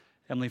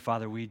Heavenly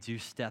Father, we do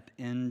step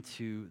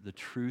into the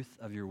truth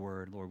of your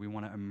word, Lord. We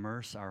want to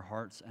immerse our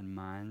hearts and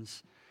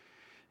minds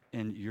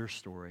in your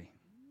story.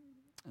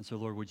 And so,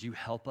 Lord, would you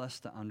help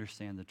us to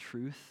understand the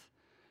truth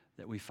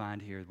that we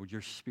find here? Would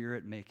your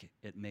Spirit make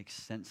it make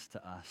sense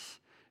to us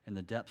in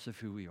the depths of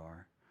who we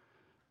are?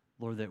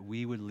 Lord, that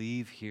we would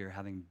leave here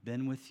having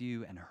been with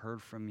you and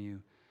heard from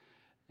you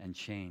and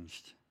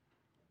changed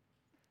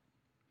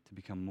to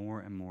become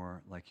more and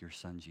more like your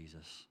Son,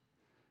 Jesus.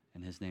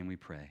 In his name we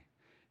pray.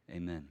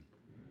 Amen.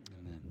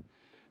 Amen.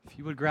 If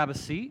you would grab a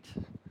seat.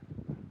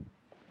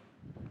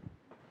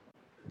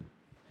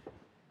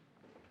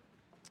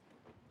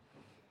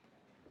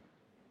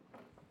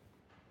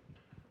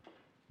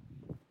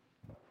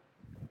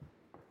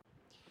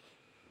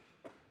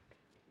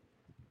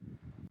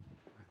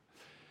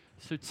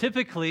 So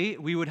typically,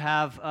 we would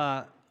have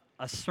a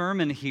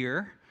sermon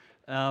here,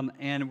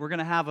 and we're going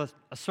to have a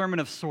sermon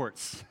of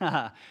sorts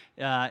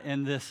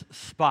in this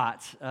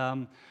spot.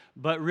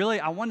 But really,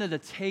 I wanted to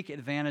take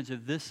advantage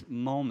of this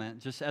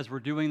moment, just as we're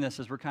doing this,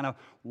 as we're kind of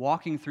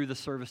walking through the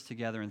service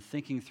together and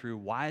thinking through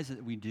why is it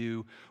that we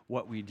do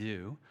what we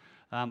do.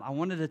 I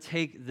wanted to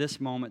take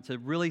this moment to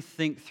really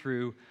think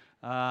through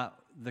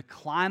the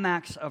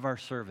climax of our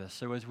service.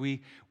 So as we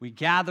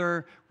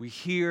gather, we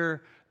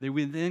hear,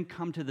 we then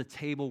come to the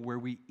table where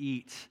we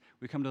eat.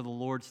 We come to the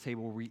Lord's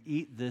table where we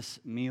eat this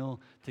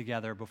meal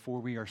together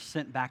before we are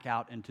sent back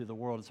out into the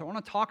world. And so I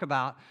want to talk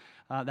about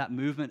that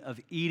movement of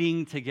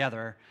eating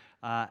together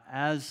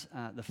as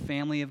the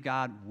family of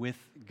God with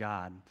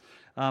God.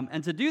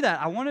 And to do that,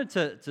 I wanted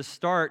to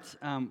start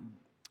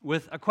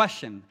with a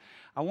question.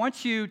 I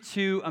want you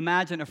to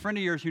imagine a friend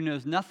of yours who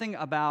knows nothing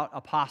about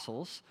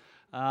apostles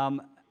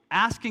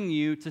asking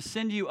you to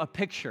send you a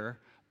picture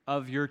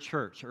of your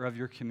church or of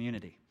your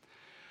community.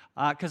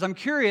 Because I'm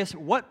curious,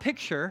 what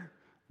picture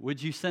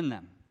would you send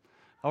them?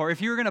 Or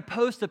if you were going to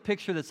post a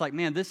picture that's like,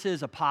 man, this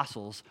is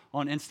apostles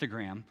on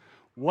Instagram,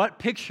 what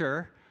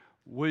picture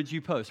would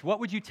you post? What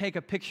would you take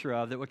a picture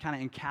of that would kind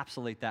of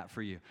encapsulate that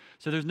for you?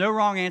 So there's no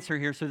wrong answer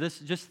here, so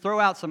just throw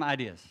out some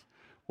ideas.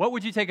 What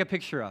would you take a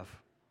picture of?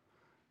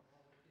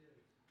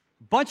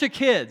 Bunch of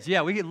kids.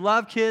 Yeah, we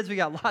love kids. We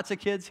got lots of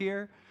kids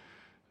here.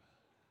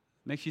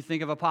 Makes you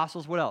think of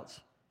apostles. What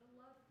else?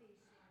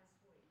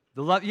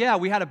 The love, yeah,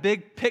 we had a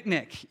big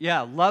picnic. Yeah,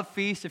 love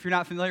feast. If you're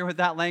not familiar with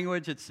that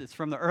language, it's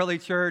from the early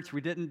church.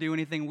 We didn't do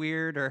anything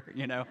weird or,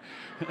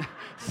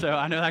 So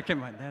I know that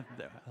can,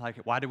 like,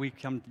 why do we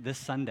come this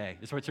Sunday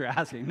is what you're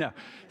asking. No.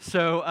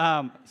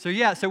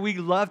 So we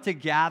love to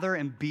gather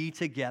and be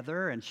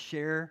together and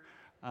share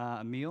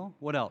a meal.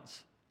 What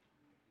else?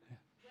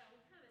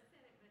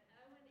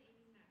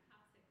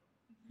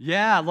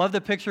 Yeah, I love the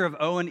picture of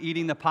Owen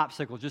eating the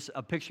popsicle. Just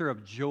a picture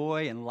of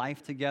joy and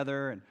life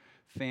together and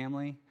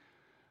family.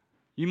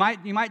 You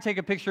might take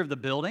a picture of the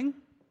building,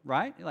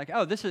 right? You're like,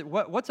 oh, this is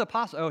what's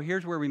Apostle? Oh,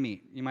 here's where we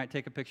meet. You might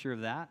take a picture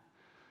of that.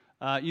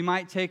 You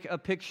might take a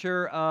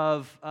picture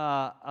of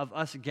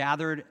us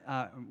gathered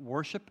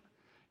worship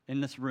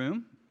in this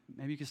room.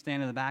 Maybe you could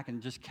stand in the back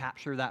and just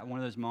capture that one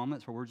of those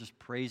moments where we're just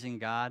praising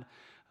God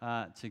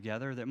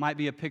together. There might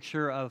be a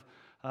picture of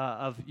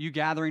you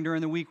gathering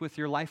during the week with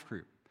your life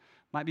group.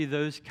 Might be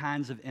those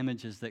kinds of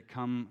images that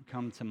come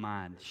to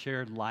mind.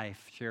 Shared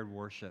life, shared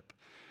worship.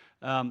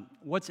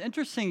 What's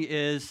interesting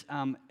is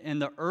in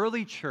the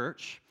early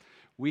church,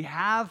 we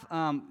have,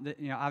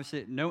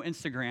 obviously no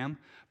Instagram,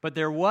 but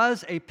there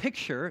was a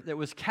picture that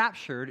was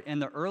captured in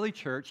the early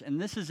church, and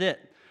this is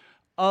it,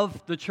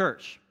 of the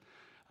church.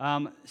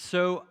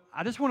 So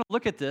I just want to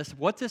look at this.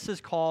 What this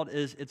is called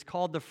it's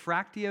called the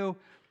Fractio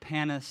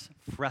Panis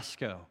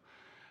fresco.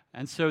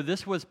 And so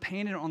this was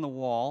painted on the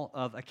wall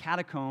of a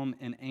catacomb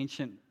in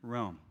ancient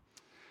Rome.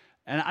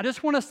 And I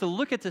just want us to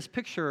look at this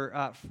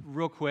picture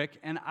real quick.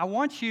 And I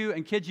want you,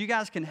 and kids, you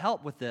guys can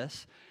help with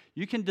this.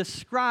 You can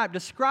describe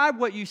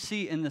what you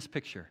see in this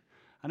picture.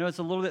 I know it's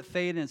a little bit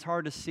faded and it's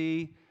hard to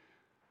see.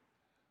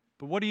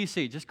 But what do you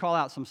see? Just call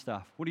out some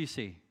stuff. What do you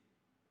see?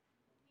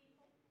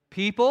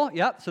 People.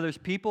 Yep, so there's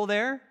people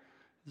there.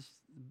 There's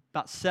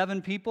about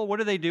 7 people. What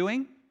are they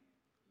doing?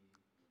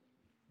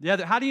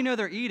 Yeah, how do you know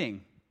they're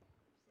eating?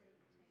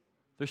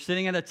 They're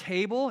sitting at a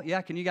table.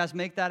 Yeah, can you guys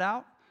make that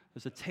out?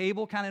 There's a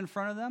table kind of in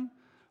front of them.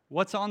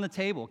 What's on the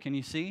table? Can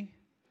you see?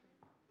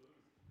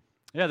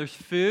 Yeah, there's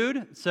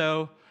food.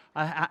 So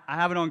I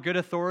have it on good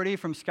authority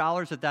from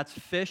scholars that that's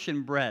fish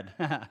and bread.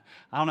 I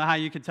don't know how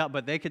you could tell,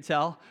 but they could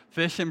tell.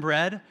 Fish and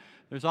bread.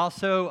 There's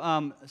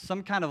also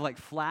some kind of like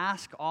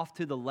flask off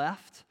to the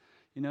left.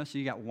 So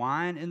you got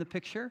wine in the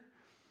picture.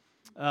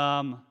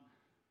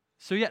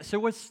 This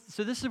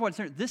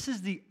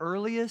is the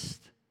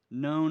earliest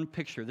known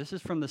picture. This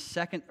is from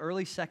the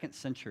early second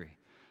century.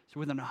 So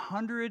within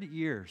 100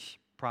 years,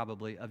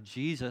 probably, of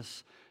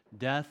Jesus'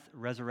 death,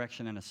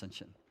 resurrection, and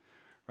ascension.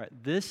 Right?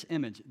 This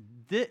image,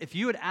 if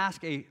you would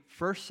ask a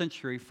first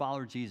century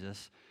follower of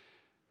Jesus,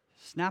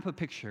 snap a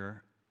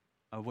picture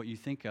of what you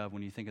think of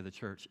when you think of the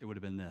church, it would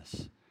have been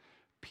this.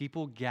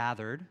 People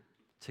gathered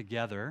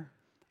together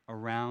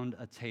around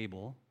a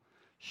table,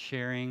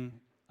 sharing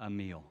a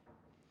meal.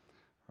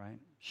 Right?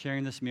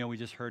 sharing this meal we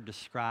just heard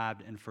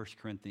described in 1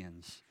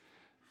 Corinthians,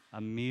 a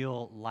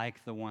meal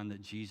like the one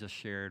that Jesus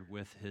shared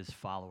with his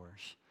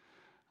followers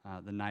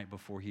the night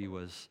before he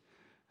was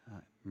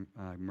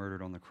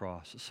murdered on the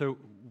cross. So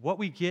what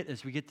we get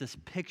is we get this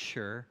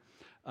picture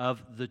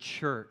of the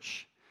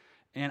church,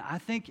 and I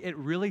think it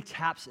really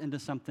taps into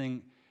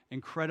something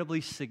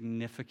incredibly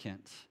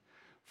significant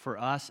for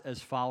us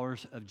as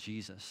followers of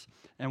Jesus.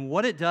 And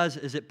what it does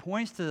is it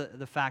points to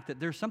the fact that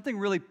there's something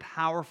really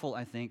powerful,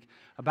 I think,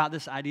 about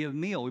this idea of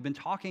meal. We've been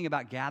talking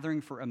about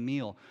gathering for a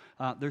meal.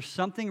 There's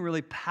something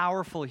really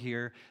powerful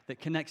here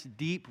that connects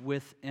deep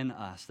within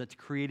us, that's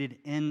created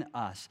in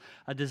us.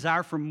 A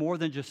desire for more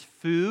than just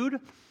food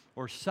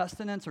or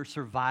sustenance or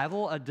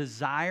survival, a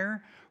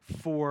desire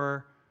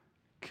for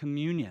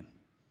communion,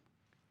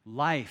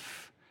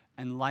 life,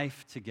 and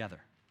life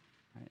together.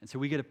 Right? And so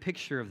we get a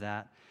picture of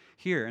that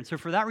here. And so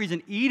for that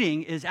reason,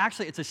 eating is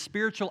actually, it's a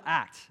spiritual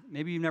act.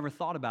 Maybe you've never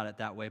thought about it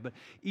that way, but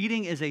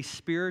eating is a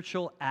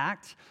spiritual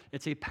act.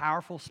 It's a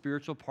powerful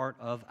spiritual part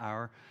of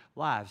our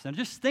lives. Now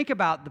just think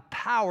about the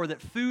power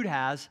that food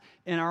has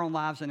in our own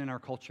lives and in our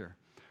culture,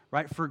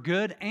 right? For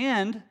good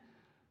and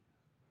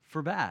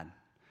for bad.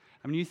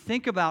 I mean, you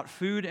think about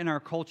food in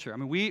our culture. I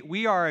mean,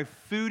 we are a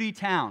foodie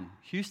town.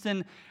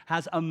 Houston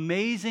has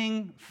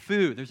amazing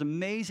food. There's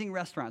amazing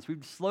restaurants.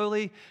 We've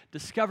slowly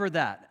discovered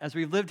that as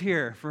we've lived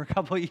here for a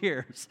couple of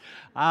years.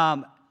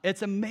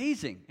 It's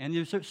amazing. And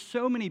there's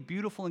so many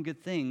beautiful and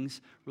good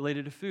things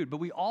related to food. But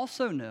we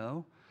also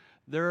know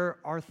there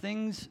are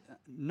things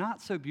not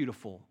so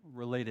beautiful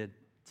related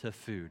to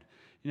food.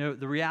 You know,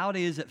 the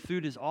reality is that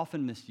food is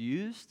often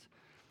misused.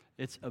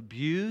 It's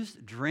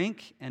abused.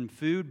 Drink and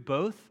food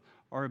both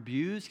are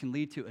abused, can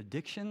lead to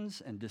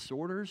addictions and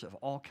disorders of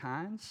all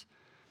kinds.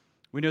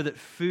 We know that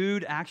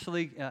food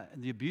actually,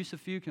 the abuse of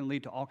food can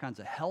lead to all kinds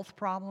of health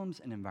problems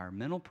and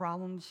environmental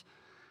problems.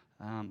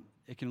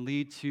 It can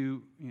lead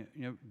to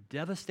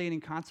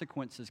devastating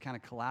consequences, kind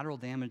of collateral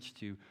damage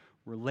to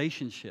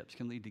relationships,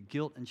 can lead to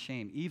guilt and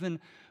shame, even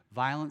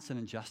violence and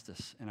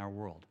injustice in our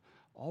world,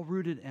 all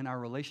rooted in our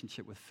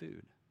relationship with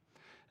food.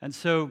 And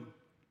so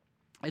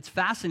it's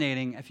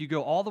fascinating if you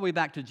go all the way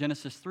back to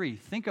Genesis 3.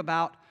 Think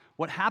about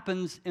what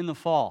happens in the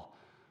fall,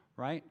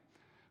 right?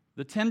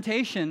 The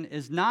temptation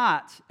is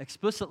not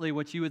explicitly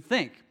what you would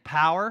think.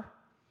 Power,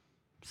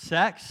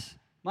 sex,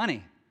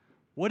 money.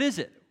 What is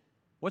it?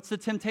 What's the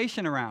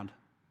temptation around?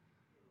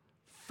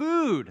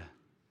 Food.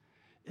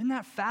 Isn't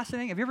that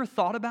fascinating? Have you ever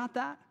thought about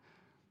that?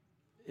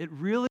 It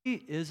really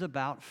is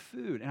about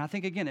food. And I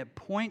think, again, it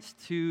points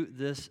to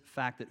this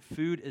fact that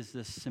food is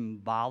this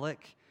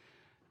symbolic,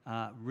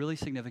 really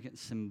significant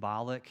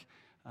symbolic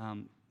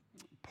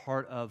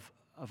part of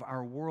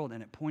our world,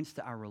 and it points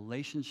to our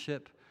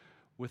relationship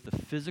with the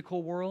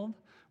physical world,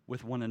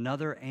 with one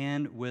another,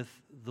 and with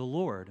the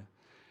Lord.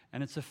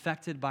 And it's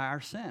affected by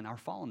our sin, our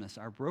fallenness,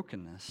 our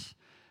brokenness.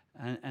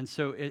 And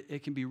so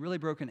it can be really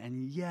broken,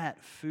 and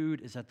yet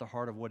food is at the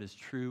heart of what is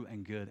true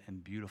and good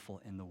and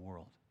beautiful in the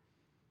world.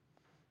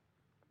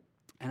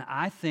 And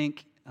I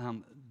think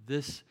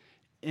this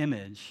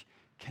image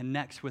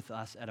connects with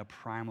us at a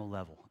primal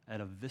level,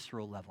 at a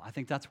visceral level. I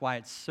think that's why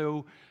it's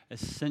so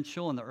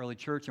essential in the early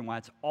church and why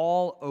it's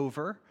all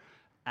over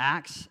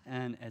Acts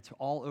and it's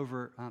all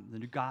over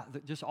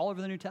just all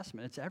over the New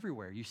Testament. It's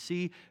everywhere. You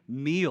see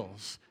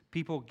meals,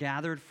 people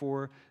gathered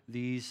for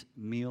these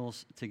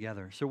meals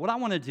together. So what I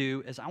want to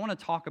do is I want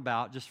to talk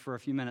about, just for a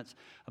few minutes,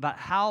 about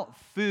how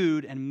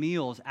food and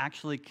meals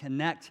actually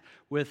connect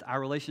with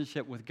our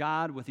relationship with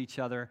God, with each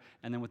other,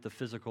 and then with the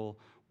physical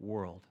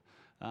world.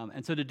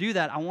 And so to do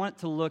that, I want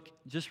to look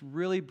just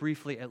really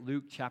briefly at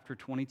Luke chapter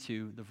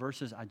 22, the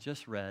verses I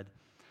just read,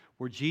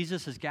 where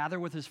Jesus is gathered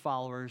with his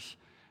followers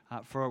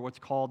for what's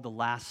called the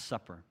Last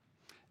Supper.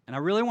 And I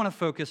really want to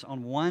focus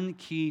on one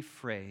key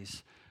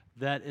phrase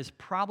that is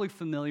probably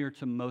familiar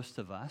to most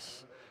of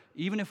us,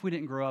 even if we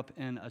didn't grow up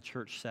in a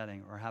church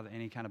setting or have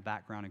any kind of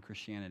background in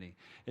Christianity.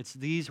 It's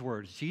these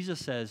words. Jesus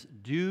says,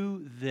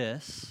 "Do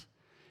this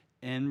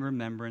in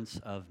remembrance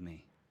of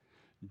me."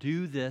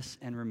 Do this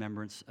in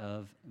remembrance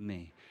of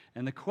me.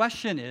 And the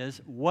question is,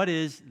 what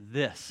is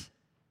this?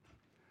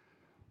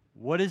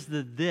 What is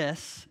the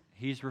this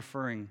he's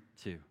referring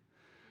to?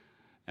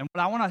 And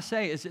what I want to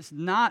say is it's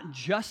not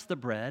just the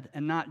bread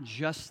and not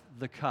just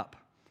the cup.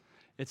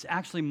 It's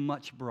actually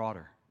much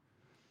broader.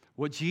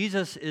 What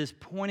Jesus is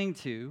pointing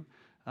to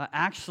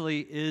actually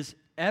is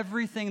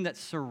everything that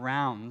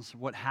surrounds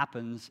what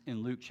happens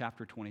in Luke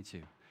chapter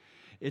 22.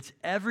 It's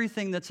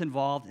everything that's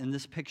involved in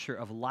this picture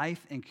of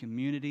life and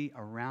community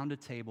around a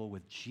table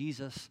with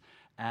Jesus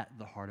at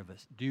the heart of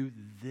us. Do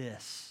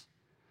this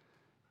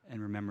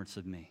in remembrance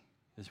of me,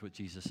 is what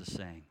Jesus is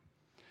saying.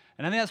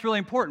 And I think that's really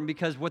important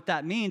because what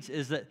that means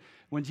is that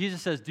when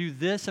Jesus says, do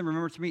this in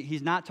remembrance of me,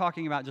 he's not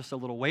talking about just a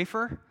little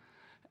wafer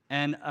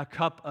and a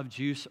cup of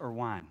juice or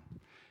wine.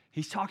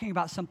 He's talking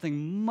about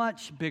something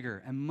much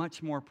bigger and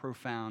much more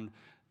profound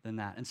than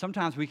that. And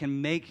sometimes we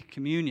can make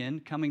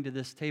communion, coming to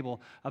this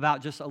table,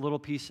 about just a little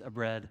piece of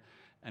bread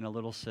and a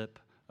little sip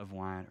of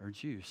wine or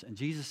juice. And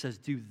Jesus says,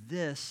 do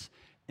this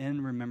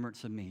in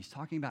remembrance of me. He's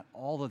talking about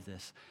all of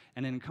this,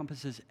 and it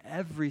encompasses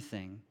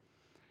everything.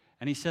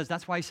 And he says,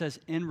 that's why he says,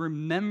 in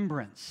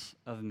remembrance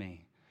of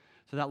me.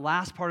 So that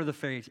last part of the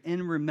phrase,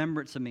 in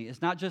remembrance of me,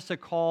 is not just a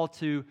call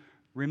to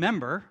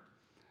remember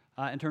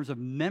in terms of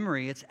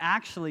memory. It's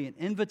actually an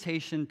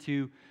invitation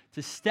to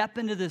step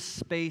into this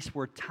space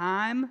where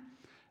time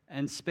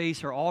and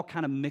space are all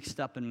kind of mixed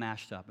up and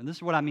mashed up. And this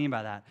is what I mean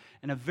by that.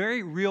 In a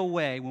very real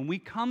way, when we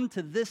come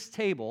to this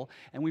table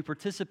and we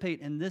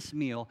participate in this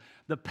meal,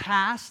 the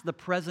past, the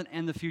present,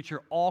 and the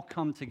future all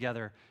come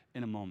together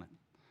in a moment.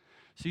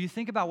 So you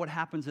think about what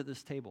happens at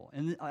this table.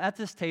 And at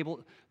this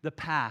table, the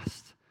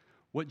past,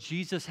 what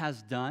Jesus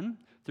has done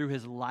through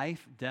his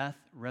life, death,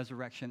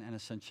 resurrection, and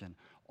ascension,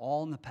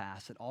 all in the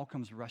past, it all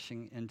comes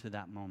rushing into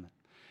that moment.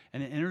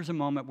 And it enters a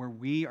moment where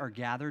we are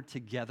gathered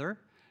together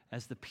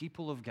as the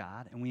people of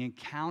God, and we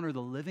encounter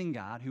the living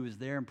God who is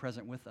there and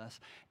present with us,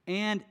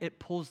 and it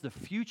pulls the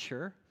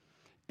future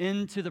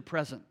into the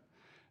present.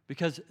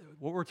 Because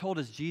what we're told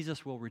is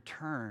Jesus will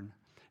return,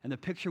 and the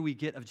picture we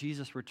get of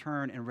Jesus'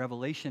 return in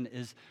Revelation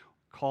is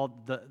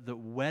called the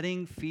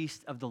wedding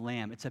feast of the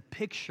Lamb. It's a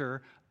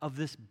picture of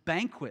this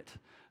banquet,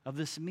 of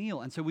this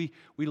meal. And so we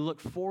look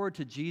forward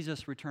to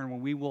Jesus' return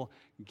when we will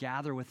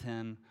gather with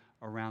him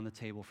around the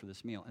table for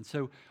this meal. And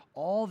so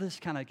all this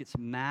kind of gets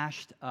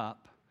mashed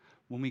up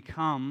when we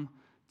come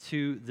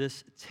to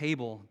this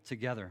table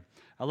together.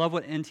 I love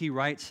what N.T.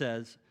 Wright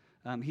says.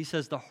 He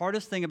says, the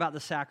hardest thing about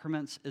the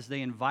sacraments is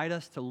they invite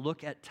us to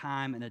look at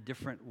time in a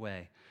different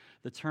way.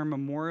 The term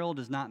memorial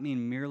does not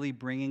mean merely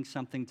bringing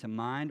something to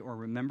mind or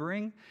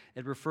remembering.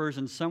 It refers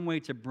in some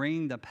way to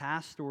bringing the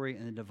past story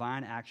and the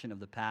divine action of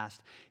the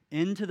past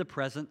into the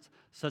present,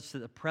 such that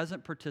the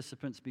present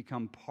participants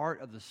become part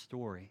of the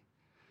story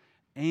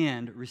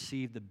and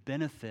receive the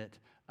benefit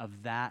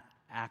of that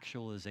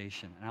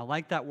actualization. And I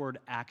like that word,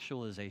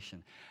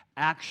 actualization.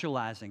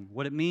 Actualizing.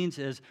 What it means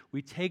is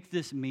we take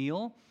this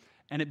meal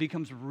and it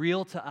becomes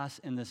real to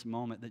us in this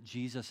moment that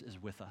Jesus is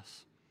with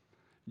us.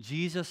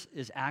 Jesus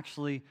is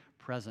actually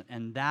present,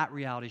 and that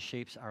reality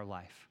shapes our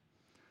life.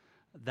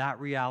 That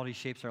reality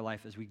shapes our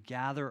life as we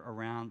gather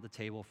around the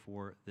table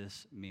for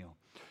this meal.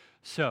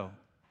 So,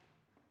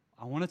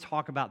 I want to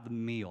talk about the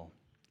meal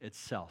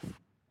itself.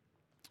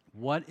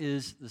 What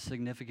is the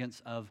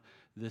significance of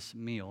this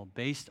meal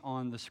based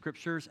on the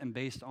scriptures and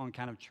based on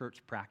kind of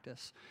church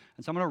practice?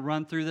 And so I'm going to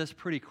run through this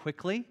pretty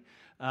quickly,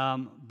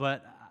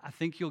 but I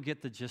think you'll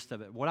get the gist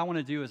of it. What I want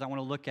to do is I want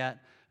to look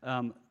at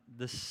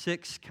the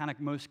 6 kind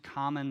of most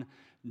common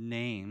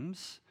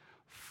names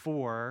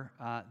for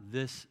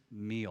this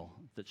meal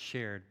that's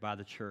shared by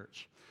the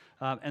church.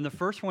 And the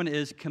first one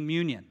is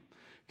communion.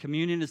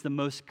 Communion is the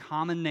most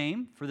common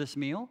name for this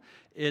meal.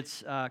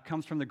 It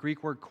comes from the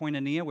Greek word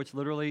koinonia, which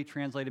literally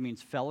translated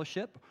means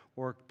fellowship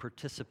or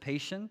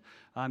participation.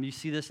 You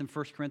see this in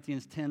 1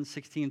 Corinthians 10,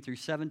 16 through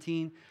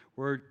 17,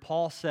 where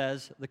Paul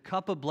says, the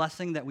cup of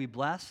blessing that we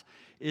bless,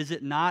 is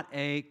it not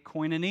a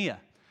koinonia?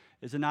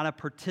 Is it not a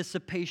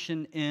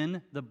participation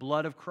in the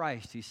blood of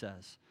Christ, he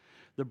says.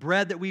 The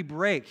bread that we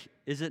break,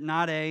 is it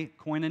not a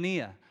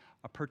koinonia?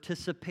 A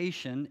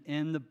participation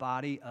in the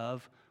body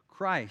of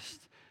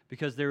Christ.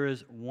 Because there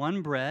is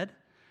one bread,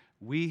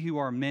 we who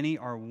are many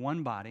are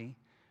one body,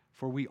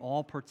 for we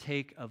all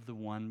partake of the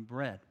one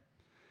bread.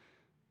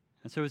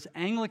 And so as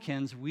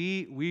Anglicans,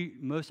 we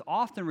most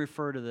often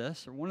refer to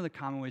this, or one of the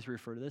common ways we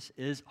refer to this,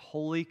 is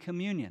Holy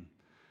Communion.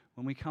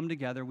 When we come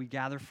together, we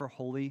gather for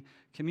Holy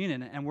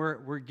Communion. And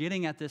we're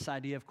getting at this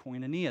idea of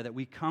koinonia, that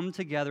we come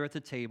together at the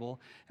table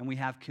and we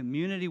have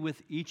community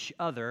with each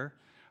other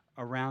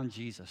around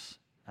Jesus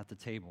at the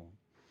table.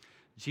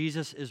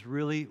 Jesus is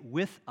really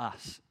with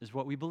us, is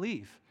what we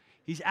believe.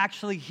 He's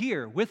actually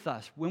here with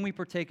us when we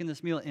partake in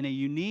this meal in a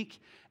unique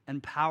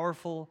and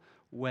powerful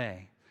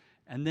way.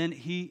 And then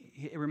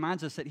it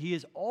reminds us that he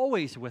is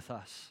always with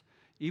us,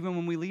 even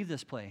when we leave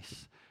this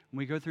place. When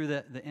we go through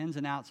the ins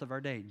and outs of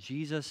our day,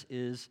 Jesus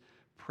is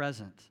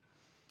present.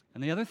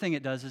 And the other thing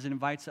it does is it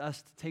invites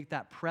us to take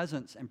that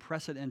presence and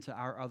press it into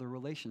our other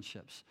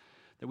relationships.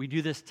 That we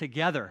do this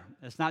together.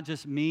 It's not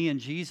just me and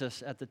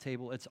Jesus at the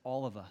table, it's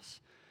all of us.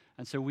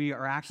 And so we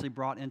are actually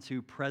brought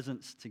into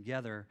presence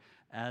together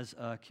as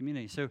a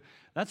community. So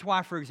that's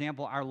why, for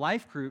example, our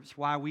life groups,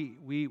 why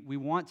we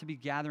want to be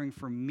gathering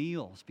for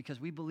meals, because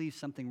we believe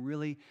something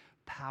really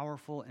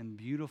powerful and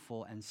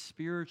beautiful and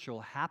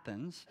spiritual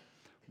happens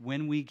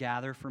when we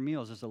gather for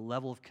meals. There's a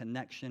level of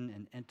connection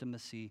and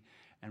intimacy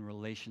and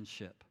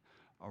relationship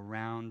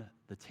around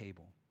the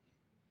table.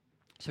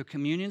 So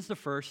communion's the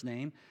first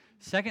name.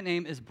 Second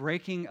name is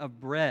breaking of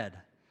bread.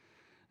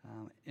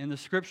 In the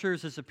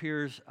scriptures, this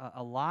appears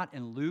a lot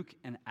in Luke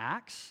and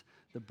Acts.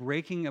 The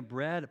breaking of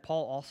bread,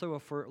 Paul also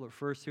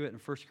refers to it in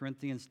 1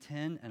 Corinthians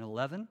 10 and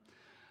 11.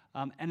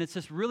 And it's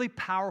this really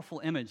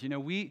powerful image. You know,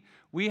 we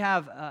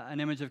have an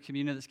image of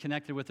communion that's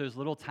connected with those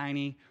little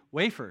tiny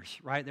wafers,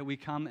 right, that we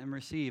come and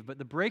receive. But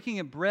the breaking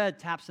of bread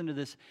taps into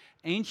this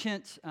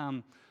ancient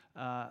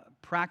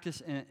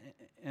practice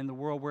in the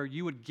world where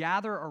you would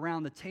gather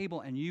around the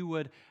table and you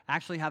would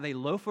actually have a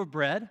loaf of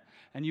bread,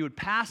 and you would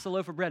pass the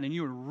loaf of bread and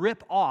you would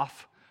rip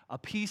off a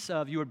piece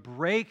of, you would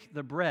break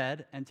the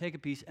bread and take a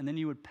piece, and then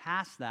you would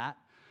pass that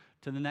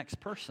to the next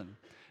person.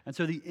 And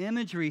so the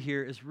imagery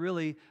here is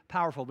really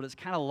powerful, but it's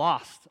kind of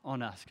lost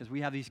on us because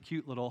we have these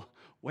cute little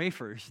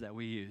wafers that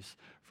we use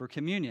for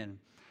communion.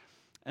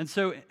 And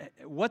so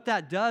what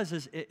that does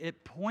is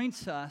it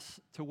points us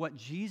to what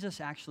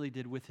Jesus actually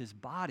did with his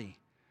body,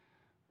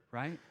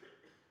 right?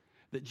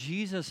 That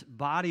Jesus'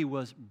 body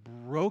was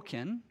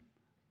broken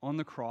on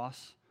the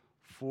cross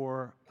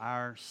for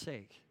our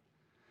sake.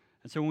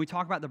 And so when we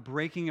talk about the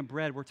breaking of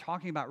bread, we're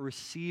talking about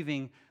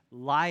receiving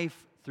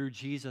life through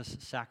Jesus'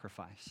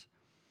 sacrifice.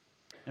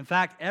 In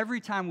fact,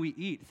 every time we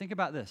eat, think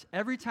about this.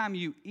 Every time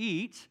you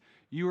eat,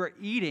 you are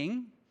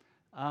eating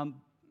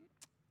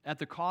at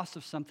the cost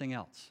of something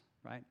else,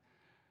 right?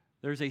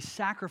 There's a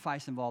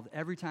sacrifice involved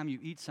every time you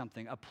eat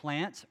something. A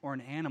plant or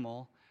an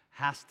animal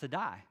has to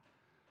die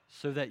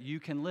so that you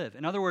can live.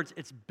 In other words,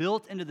 it's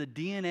built into the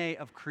DNA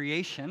of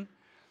creation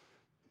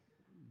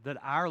that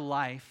our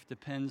life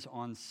depends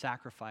on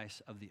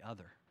sacrifice of the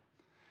other.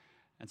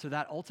 And so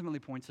that ultimately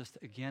points us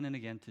again and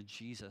again to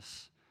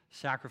Jesus'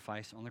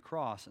 sacrifice on the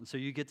cross. And so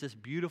you get this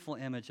beautiful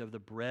image of the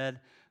bread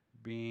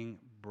being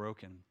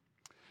broken.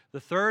 The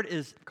third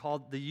is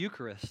called the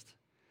Eucharist.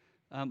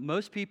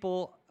 Most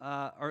people,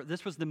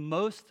 this was the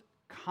most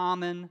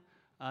common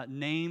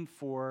name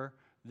for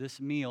this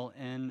meal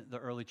in the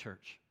early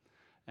church.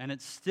 And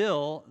it's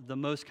still the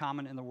most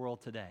common in the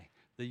world today.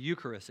 The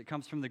Eucharist. It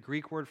comes from the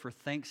Greek word for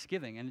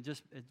thanksgiving. And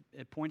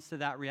it points to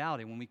that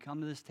reality. When we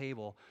come to this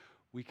table,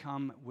 we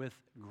come with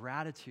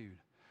gratitude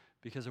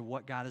because of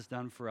what God has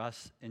done for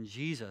us in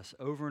Jesus.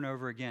 Over and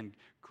over again,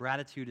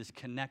 gratitude is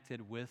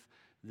connected with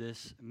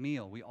this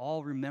meal. We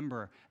all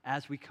remember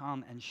as we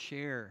come and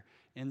share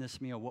in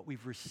this meal what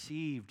we've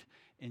received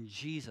in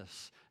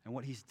Jesus and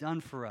what he's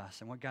done for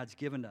us and what God's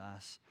given to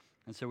us.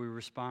 And so we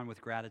respond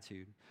with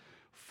gratitude.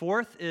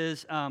 Fourth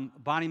is,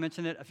 Bonnie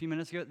mentioned it a few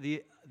minutes ago,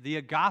 the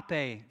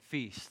agape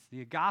feast.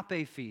 The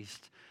agape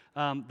feast,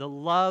 the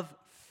love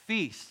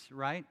feast,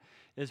 right?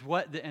 Is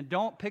what, and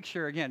don't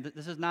picture, again,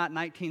 this is not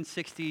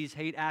 1960s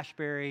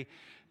Haight-Ashbury,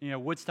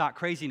 Woodstock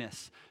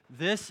craziness.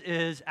 This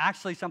is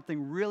actually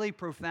something really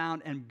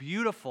profound and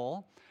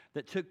beautiful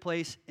that took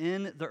place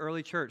in the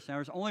early church. Now,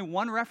 there's only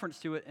one reference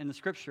to it in the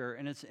scripture,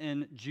 and it's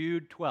in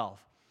Jude 12.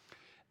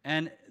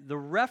 And the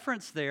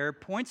reference there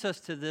points us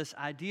to this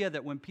idea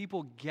that when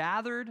people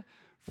gathered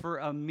for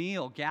a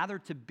meal,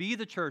 gathered to be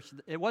the church,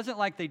 it wasn't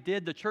like they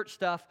did the church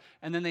stuff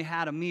and then they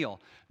had a meal.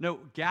 No,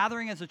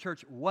 gathering as a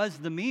church was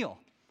the meal.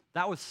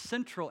 That was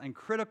central and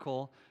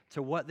critical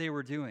to what they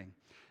were doing.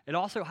 It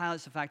also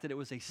highlights the fact that it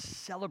was a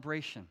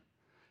celebration.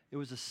 It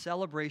was a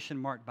celebration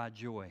marked by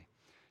joy.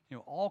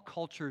 All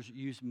cultures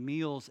use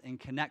meals in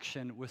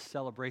connection with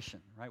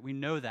celebration, right? We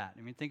know that.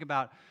 I mean, think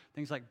about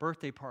things like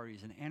birthday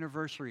parties and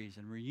anniversaries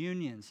and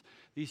reunions,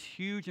 these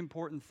huge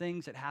important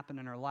things that happen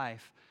in our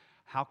life,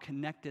 how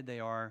connected they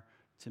are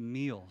to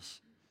meals.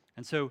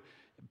 And so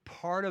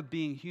part of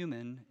being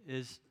human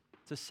is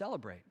to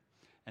celebrate,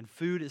 and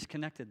food is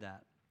connected to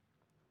that.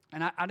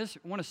 And I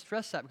just want to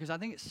stress that because I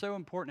think it's so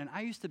important. And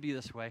I used to be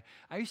this way.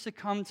 I used to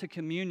come to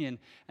communion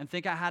and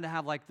think I had to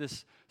have like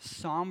this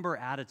somber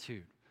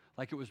attitude.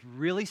 Like it was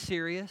really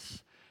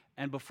serious.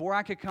 And before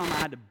I could come, I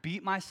had to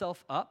beat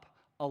myself up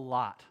a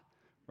lot,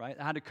 right?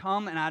 I had to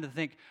come and I had to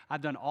think,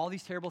 I've done all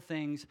these terrible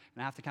things.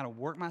 And I have to kind of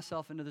work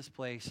myself into this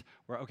place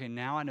where, okay,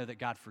 now I know that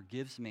God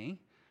forgives me,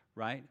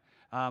 right?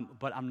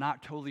 But I'm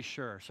not totally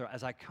sure. So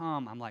as I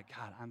come, I'm like,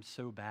 God, I'm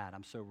so bad.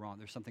 I'm so wrong.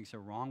 There's something so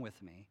wrong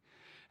with me.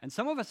 And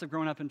some of us have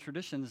grown up in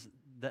traditions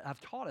that have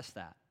taught us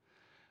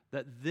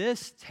that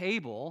this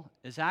table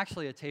is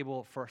actually a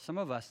table for some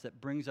of us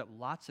that brings up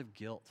lots of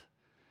guilt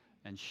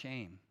and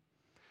shame.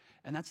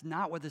 And that's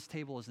not what this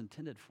table is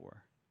intended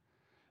for.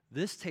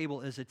 This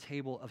table is a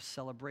table of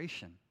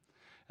celebration.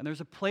 And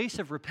there's a place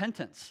of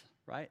repentance,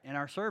 right, in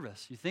our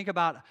service. You think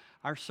about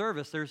our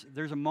service,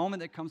 there's a moment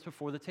that comes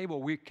before the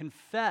table. We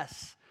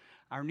confess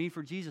our need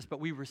for Jesus, but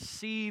we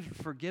receive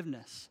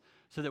forgiveness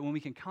so that when we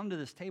can come to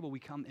this table, we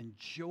come in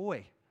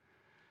joy.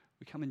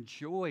 We come in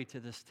joy to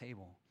this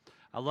table.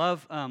 I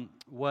love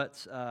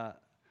what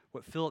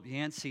Philip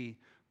Yancey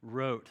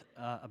wrote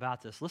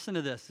about this. Listen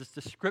to this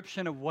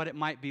description of what it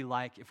might be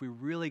like if we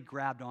really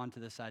grabbed onto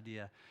this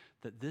idea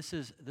that this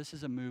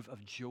is a move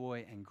of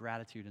joy and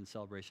gratitude and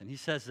celebration. He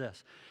says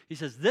this. He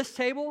says, this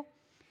table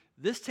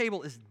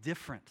is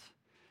different.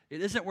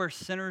 It isn't where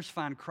sinners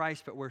find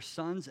Christ, but where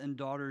sons and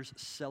daughters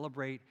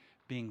celebrate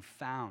being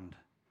found.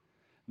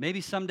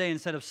 Maybe someday,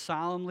 instead of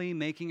solemnly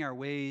making our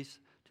ways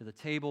to the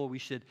table, we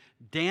should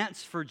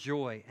dance for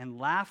joy and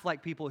laugh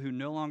like people who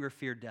no longer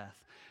fear death.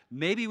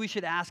 Maybe we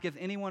should ask if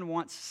anyone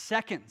wants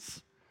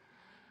seconds.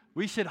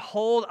 We should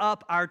hold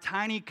up our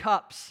tiny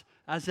cups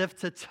as if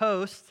to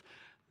toast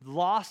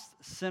lost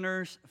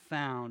sinners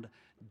found,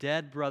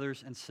 dead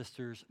brothers and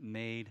sisters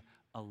made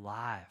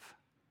alive.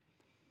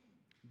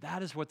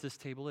 That is what this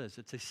table is.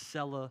 It's a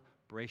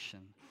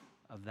celebration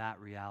of that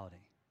reality.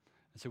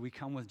 And so we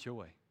come with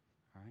joy,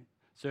 all right?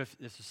 So if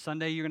this is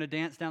Sunday, you're going to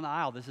dance down the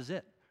aisle, this is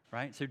it,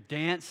 right? So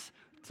dance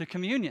to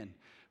communion.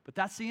 But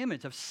that's the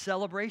image of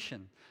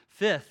celebration.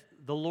 Fifth,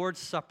 the Lord's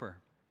Supper.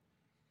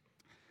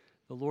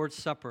 The Lord's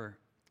Supper.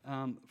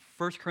 1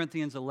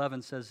 Corinthians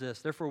 11 says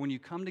this, therefore, when you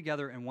come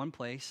together in one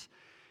place,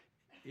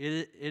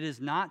 it is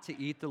not to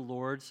eat the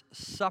Lord's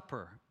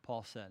Supper,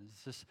 Paul said.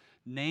 It's this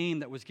name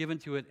that was given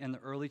to it in the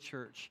early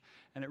church.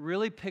 And it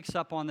really picks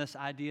up on this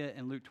idea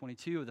in Luke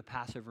 22 of the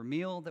Passover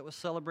meal that was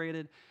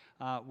celebrated,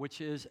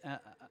 which is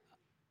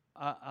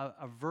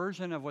a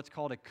version of what's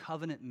called a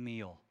covenant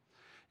meal.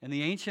 In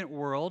the ancient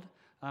world,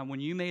 when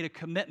you made a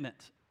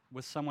commitment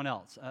with someone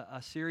else,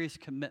 a serious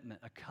commitment,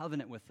 a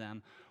covenant with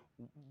them,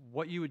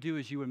 what you would do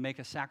is you would make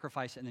a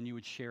sacrifice and then you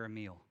would share a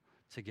meal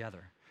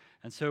together.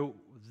 And so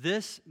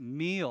this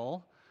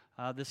meal,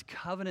 this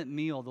covenant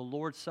meal, the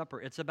Lord's Supper,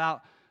 it's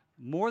about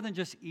more than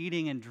just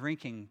eating and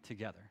drinking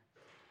together.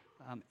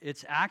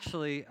 It's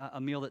actually a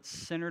meal that's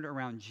centered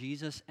around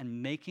Jesus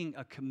and making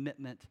a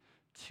commitment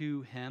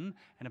to him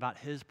and about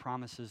his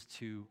promises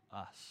to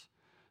us.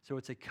 So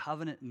it's a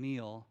covenant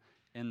meal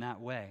in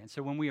that way. And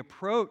so when we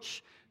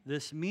approach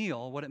this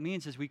meal, what it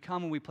means is we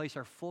come and we place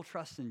our full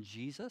trust in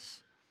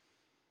Jesus.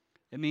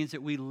 It means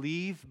that we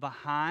leave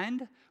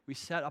behind, we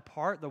set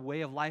apart the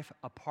way of life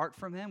apart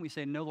from him. We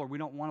say, no, Lord, we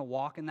don't want to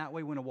walk in that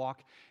way. We want to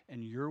walk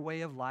in your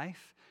way of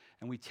life.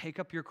 And we take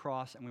up your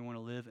cross and we want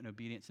to live in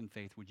obedience and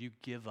faith. Would you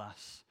give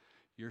us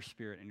your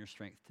spirit and your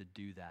strength to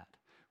do that?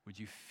 Would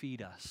you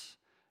feed us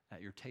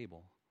at your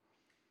table?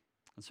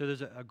 And so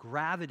there's a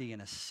gravity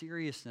and a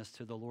seriousness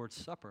to the Lord's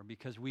Supper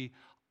because we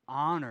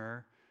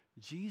honor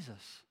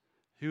Jesus,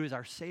 who is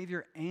our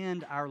Savior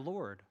and our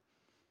Lord.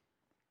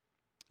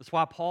 That's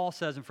why Paul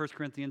says in 1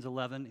 Corinthians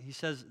 11, he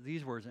says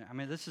these words. I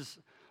mean, this is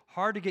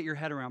hard to get your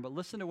head around, but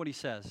listen to what he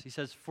says. He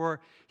says, for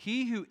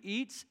he who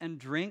eats and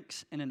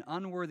drinks in an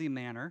unworthy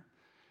manner,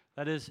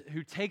 that is,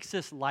 who takes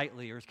this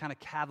lightly or is kind of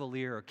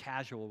cavalier or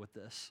casual with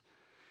this,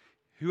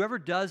 whoever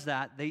does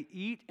that, they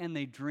eat and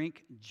they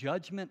drink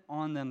judgment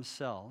on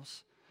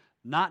themselves,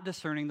 not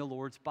discerning the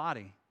Lord's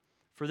body.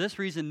 For this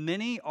reason,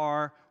 many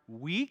are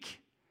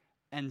weak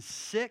and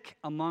sick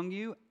among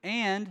you,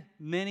 and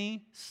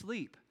many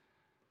sleep.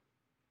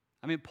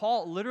 I mean,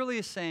 Paul literally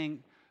is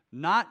saying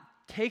not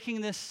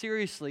taking this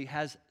seriously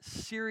has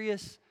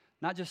serious,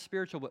 not just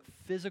spiritual, but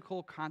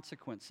physical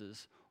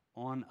consequences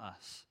on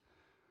us.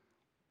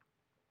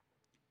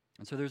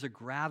 And so there's a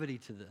gravity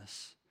to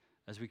this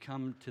as we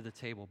come to the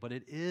table. But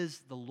it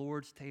is the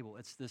Lord's table.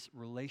 It's this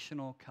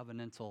relational,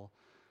 covenantal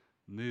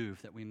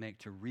move that we make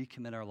to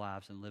recommit our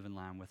lives and live in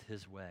line with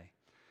his way.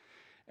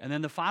 And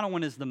then the final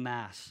one is the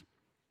Mass.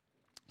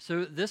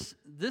 So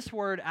this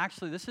word,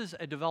 actually, this is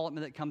a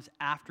development that comes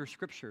after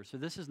Scripture. So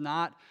this is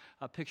not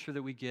a picture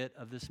that we get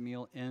of this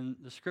meal in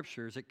the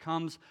Scriptures. It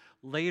comes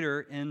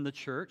later in the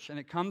church, and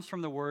it comes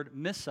from the word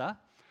missa,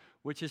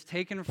 which is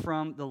taken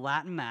from the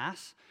Latin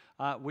Mass,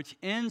 which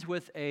ends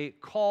with a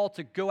call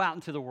to go out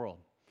into the world.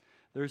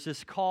 There's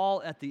this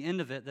call at the end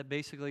of it that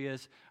basically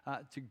is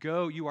to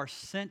go, you are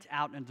sent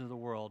out into the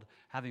world,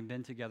 having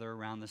been together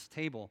around this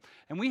table.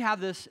 And we have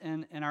this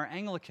in our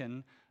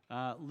Anglican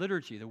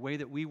liturgy, the way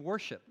that we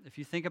worship. If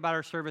you think about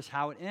our service,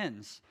 how it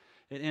ends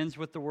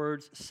with the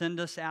words, send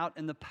us out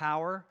in the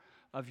power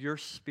of your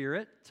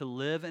Spirit to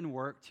live and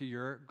work to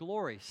your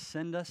glory.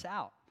 Send us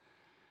out.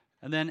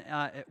 And then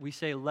we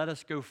say, let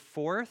us go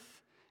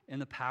forth in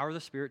the power of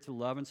the Spirit to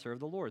love and serve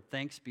the Lord.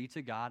 Thanks be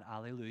to God.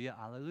 Alleluia,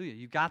 alleluia.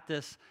 You've got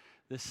this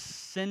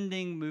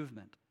sending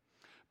movement.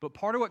 But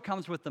part of what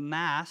comes with the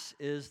Mass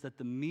is that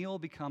the meal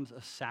becomes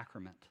a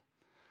sacrament.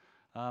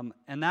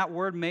 And that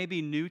word may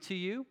be new to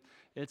you.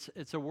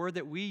 It's a word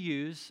that we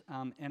use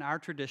in our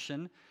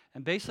tradition.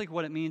 And basically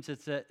what it means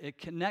is that it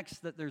connects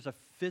that there's a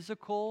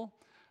physical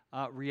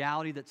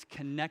reality that's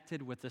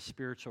connected with the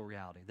spiritual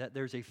reality. That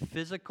there's a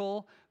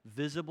physical,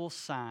 visible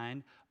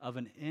sign of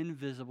an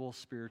invisible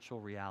spiritual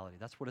reality.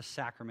 That's what a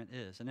sacrament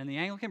is. And in the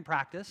Anglican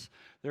practice,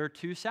 there are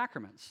two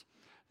sacraments.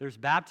 There's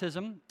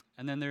baptism,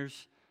 and then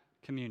there's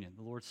communion,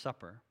 the Lord's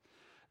Supper.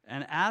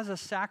 And as a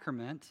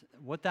sacrament,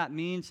 what that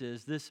means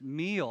is this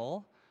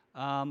meal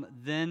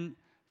then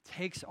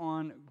takes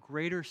on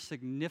greater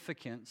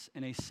significance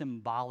in a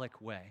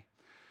symbolic way.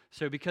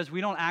 So because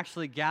we don't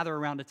actually gather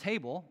around a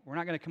table, we're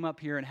not going to come up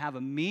here and have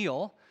a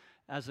meal,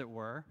 as it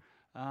were.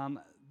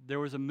 There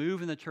was a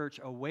move in the church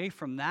away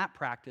from that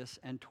practice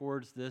and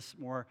towards this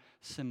more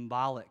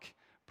symbolic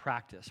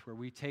practice where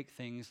we take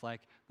things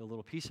like the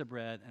little piece of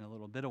bread and a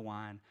little bit of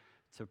wine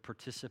to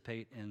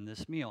participate in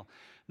this meal.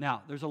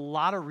 Now, there's a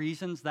lot of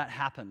reasons that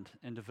happened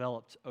and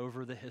developed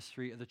over the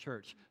history of the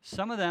church.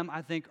 Some of them,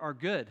 I think, are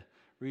good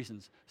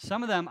reasons.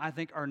 Some of them, I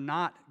think, are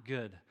not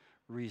good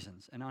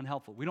reasons and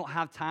unhelpful. We don't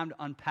have time to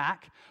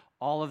unpack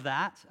all of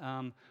that,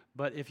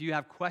 but if you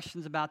have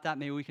questions about that,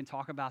 maybe we can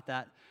talk about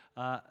that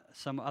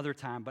some other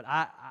time. But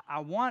I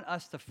want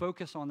us to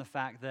focus on the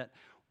fact that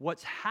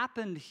what's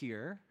happened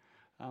here,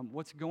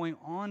 what's going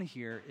on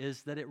here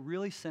is that it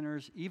really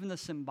centers, even the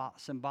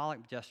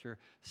symbolic gesture,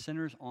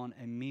 centers on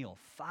a meal.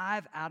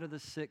 5 out of the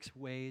 6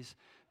 ways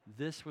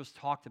this was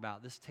talked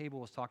about, this table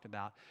was talked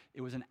about,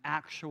 it was an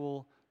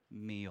actual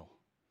meal.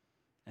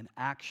 An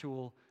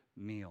actual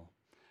meal.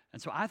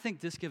 And so I think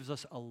this gives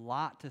us a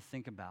lot to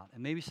think about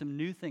and maybe some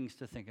new things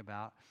to think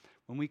about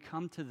when we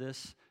come to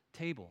this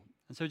table.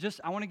 And so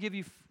I want to give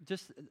you,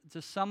 just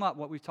to sum up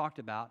what we've talked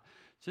about,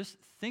 just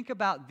think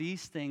about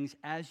these things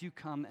as you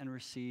come and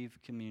receive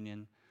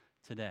communion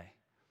today.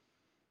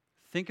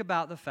 Think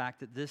about the fact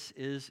that this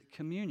is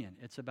communion.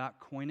 It's about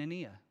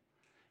koinonia.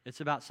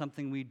 It's about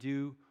something we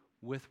do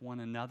with one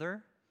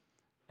another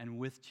and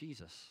with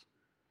Jesus.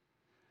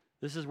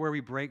 This is where we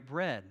break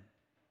bread.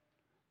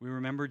 We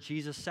remember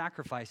Jesus'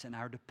 sacrifice and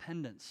our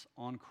dependence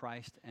on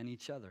Christ and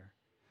each other.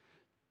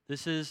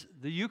 This is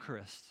the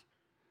Eucharist.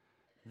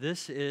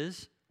 This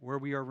is where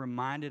we are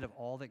reminded of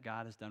all that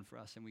God has done for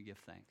us and we give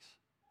thanks.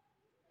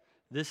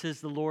 This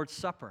is the Lord's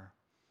Supper.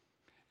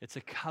 It's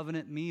a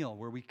covenant meal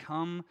where we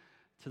come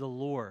to the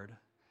Lord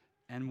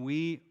and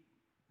we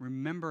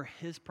remember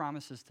His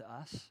promises to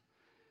us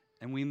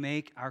and we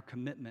make our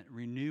commitment,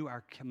 renew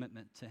our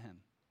commitment to Him.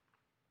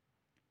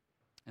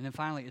 And then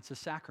finally, it's a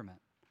sacrament.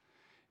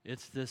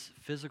 It's this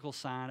physical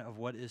sign of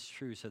what is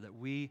true so that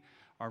we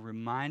are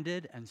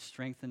reminded and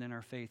strengthened in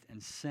our faith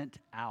and sent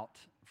out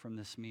from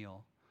this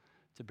meal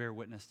to bear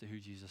witness to who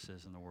Jesus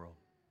is in the world.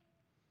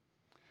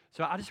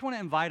 So I just want to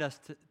invite us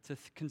to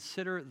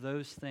consider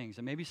those things.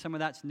 And maybe some of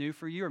that's new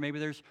for you, or maybe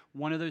there's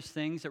one of those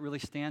things that really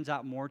stands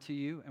out more to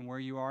you and where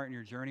you are in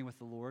your journey with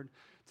the Lord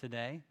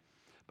today.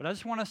 But I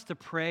just want us to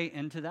pray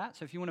into that.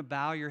 So if you want to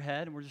bow your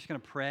head, we're just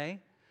going to pray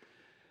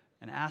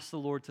and ask the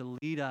Lord to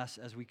lead us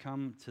as we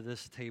come to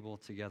this table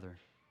together.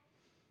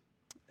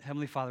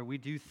 Heavenly Father, we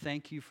do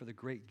thank you for the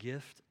great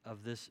gift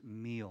of this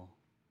meal.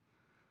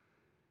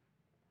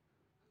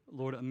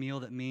 Lord, a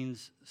meal that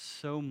means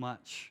so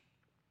much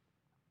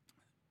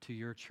to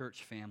your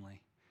church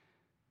family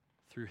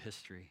through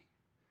history.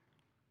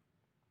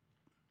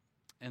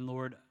 And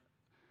Lord,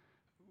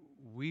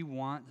 we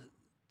want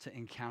to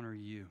encounter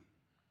you.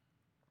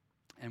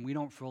 And we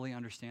don't fully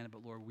understand it,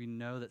 but Lord, we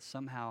know that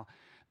somehow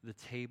the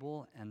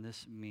table and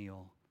this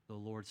meal, the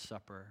Lord's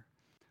Supper,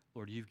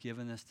 Lord, you've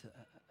given this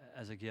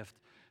as a gift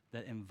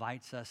that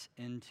invites us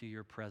into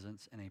your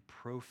presence in a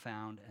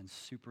profound and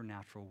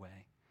supernatural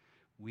way.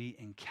 We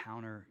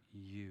encounter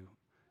you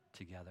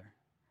together.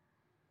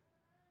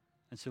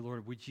 And so,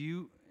 Lord, would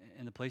you,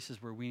 in the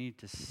places where we need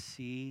to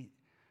see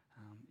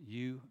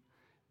you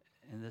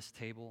in this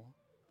table,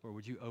 Lord,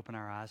 would you open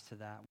our eyes to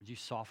that? Would you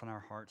soften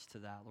our hearts to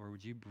that? Lord,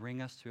 would you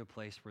bring us to a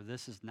place where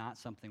this is not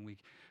something we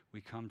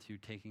come to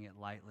taking it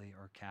lightly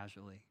or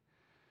casually.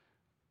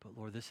 But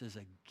Lord, this is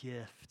a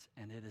gift,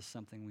 and it is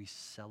something we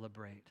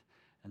celebrate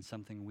and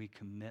something we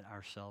commit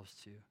ourselves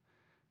to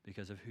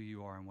because of who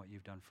you are and what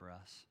you've done for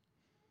us.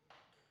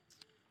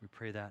 We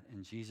pray that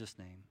in Jesus'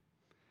 name.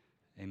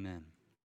 Amen.